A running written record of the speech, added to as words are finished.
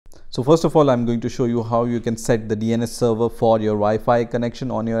So first of all, I'm going to show you how you can set the DNS server for your Wi-Fi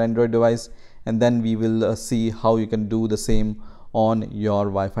connection on your Android device, and then we will see how you can do the same on your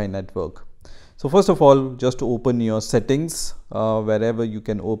Wi-Fi network. So first of all, just open your settings, wherever you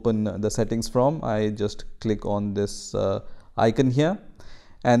can open the settings from. I just click on this icon here,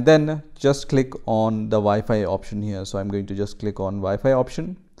 and then just click on the Wi-Fi option here. So I'm going to just click on Wi-Fi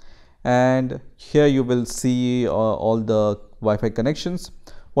option, and here you will see all the Wi-Fi connections.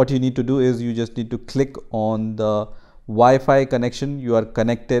 What you need to do is you just need to click on the Wi-Fi connection you are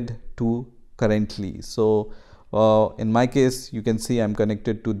connected to currently. So in my case, you can see I'm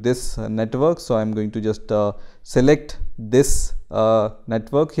connected to this network, so I'm going to just select this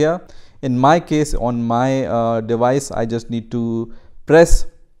network here. In my case, on my device, I just need to press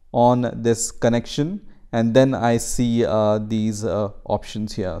on this connection, and then I see these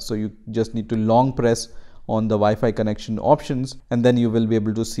options here. So you just need to long press on the Wi-Fi connection options, and then you will be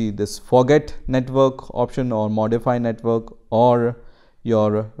able to see this forget network option or modify network or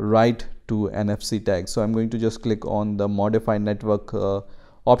your write to NFC tag. So I'm going to just click on the modify network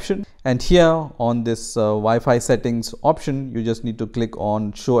option, and here on this Wi-Fi settings option, you just need to click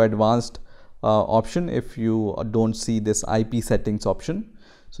on show advanced option if you don't see this IP settings option.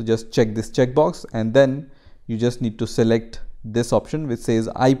 So just check this checkbox, and then you just need to select this option which says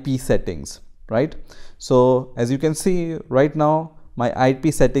IP settings, right? So as you can see right now, my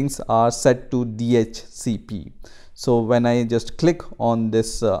IP settings are set to DHCP. So when I just click on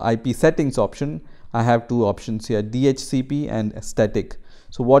this IP settings option, I have two options here, DHCP and static.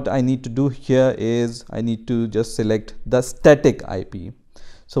 So what I need to do here is I need to just select the static IP.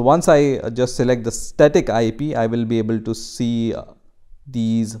 So once I just select the static IP, I will be able to see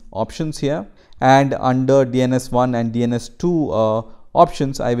these options here, and under DNS1 and DNS2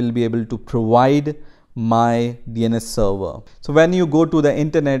 options, I will be able to provide my DNS server. So when you go to the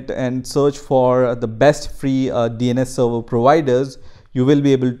internet and search for the best free DNS server providers, you will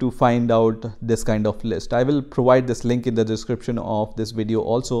be able to find out this kind of list. I will provide this link in the description of this video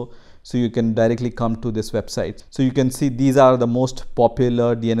also, so you can directly come to this website. So you can see these are the most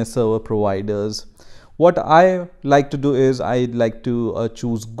popular DNS server providers. What I like to do is I like to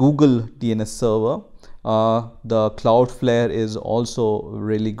choose Google DNS server. The Cloudflare is also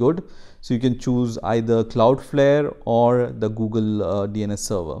really good. So you can choose either Cloudflare or the Google DNS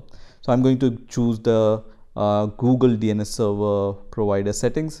server. So I'm going to choose the Google DNS server provider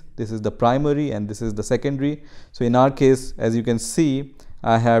settings. This is the primary and this is the secondary. So in our case, as you can see,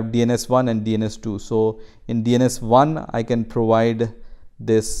 I have DNS1 and DNS2. So in DNS1, I can provide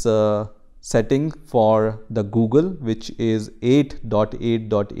this setting for the Google, which is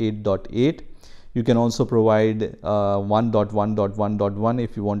 8.8.8.8. You can also provide 1.1.1.1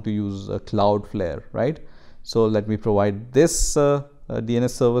 if you want to use Cloudflare, right? So let me provide this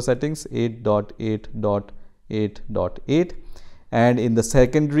DNS server settings 8.8.8.8, and in the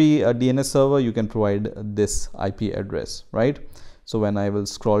secondary DNS server you can provide this IP address, right? So when I will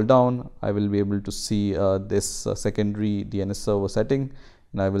scroll down, I will be able to see this secondary DNS server setting,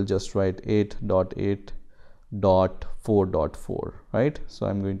 and I will just write 8.8.4.4, right? So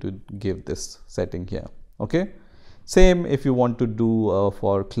I'm going to give this setting here. Okay, same if you want to do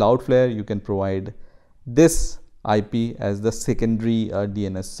for Cloudflare, you can provide this IP as the secondary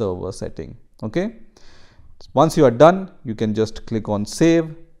DNS server setting. Okay, once you are done, you can just click on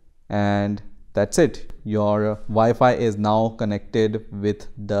save, and that's it. Your Wi-Fi is now connected with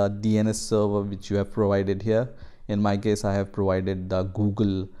the DNS server which you have provided here. In my case, I have provided the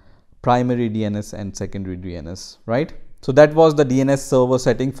Google primary DNS and secondary DNS, right? So that was the DNS server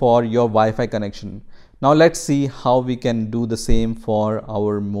setting for your Wi-Fi connection. Now let's see how we can do the same for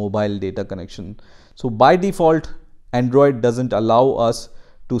our mobile data connection. So by default, Android doesn't allow us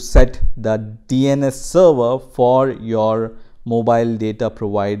to set the DNS server for your mobile data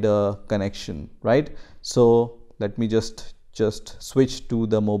provider connection, right? So let me just switch to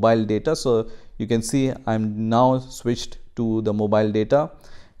the mobile data. So you can see I'm now switched to the mobile data,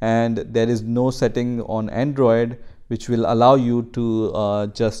 and there is no setting on Android which will allow you to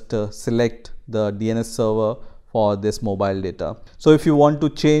just select the DNS server for this mobile data. So if you want to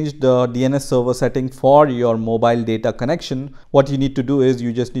change the DNS server setting for your mobile data connection, what you need to do is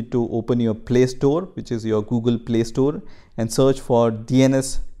you just need to open your Play Store, which is your Google Play Store, and search for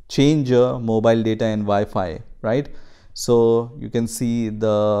DNS changer mobile data and Wi-Fi, right? So you can see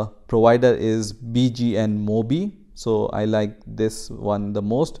the provider is BGN Mobi. So I like this one the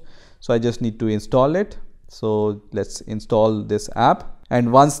most. So I just need to install it. So let's install this app.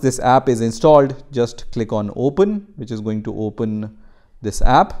 And once this app is installed, just click on open, which is going to open this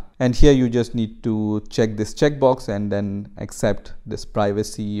app. And here you just need to check this checkbox and then accept this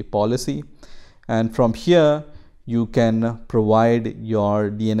privacy policy. And from here you can provide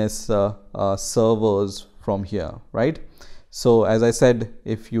your DNS servers from here, right? So as I said,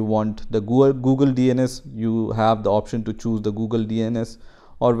 if you want the Google DNS, you have the option to choose the Google DNS,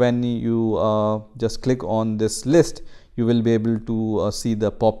 or when you just click on this list, you will be able to see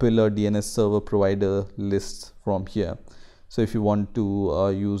the popular DNS server provider lists from here. So if you want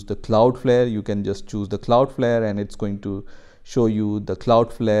to use the Cloudflare, you can just choose the Cloudflare, and it's going to show you the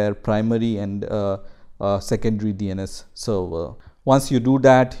Cloudflare primary and secondary DNS server. Once you do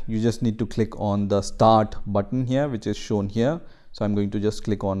that, you just need to click on the start button here, which is shown here. So I'm going to just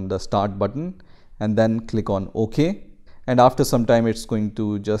click on the start button and then click on OK. And after some time, it's going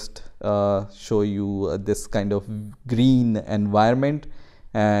to just show you this kind of green environment,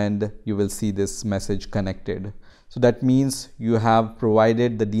 and you will see this message connected. So that means you have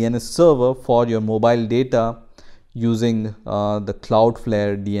provided the DNS server for your mobile data using the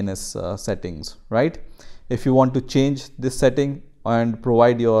Cloudflare DNS settings, right? If you want to change this setting and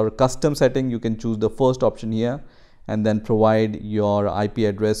provide your custom setting, you can choose the first option here and then provide your IP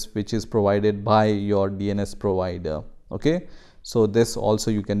address, which is provided by your DNS provider. Okay, so this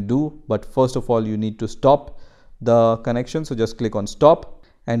also you can do, but first of all you need to stop the connection. So just click on stop,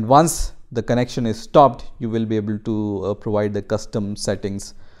 and once the connection is stopped, you will be able to provide the custom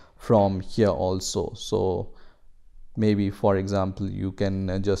settings from here also. So maybe, for example, you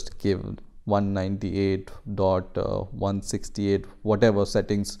can just give 198.168 whatever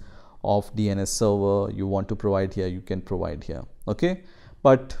settings of DNS server you want to provide here, you can provide here. Okay,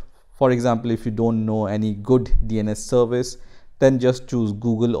 but for example, if you don't know any good DNS service, then just choose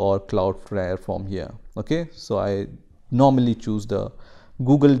Google or Cloudflare from here. Okay, so I normally choose the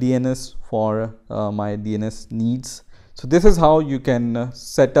Google DNS for my DNS needs. So this is how you can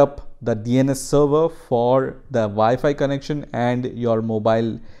set up the DNS server for the Wi-Fi connection and your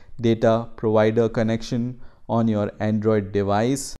mobile data provider connection on your Android device.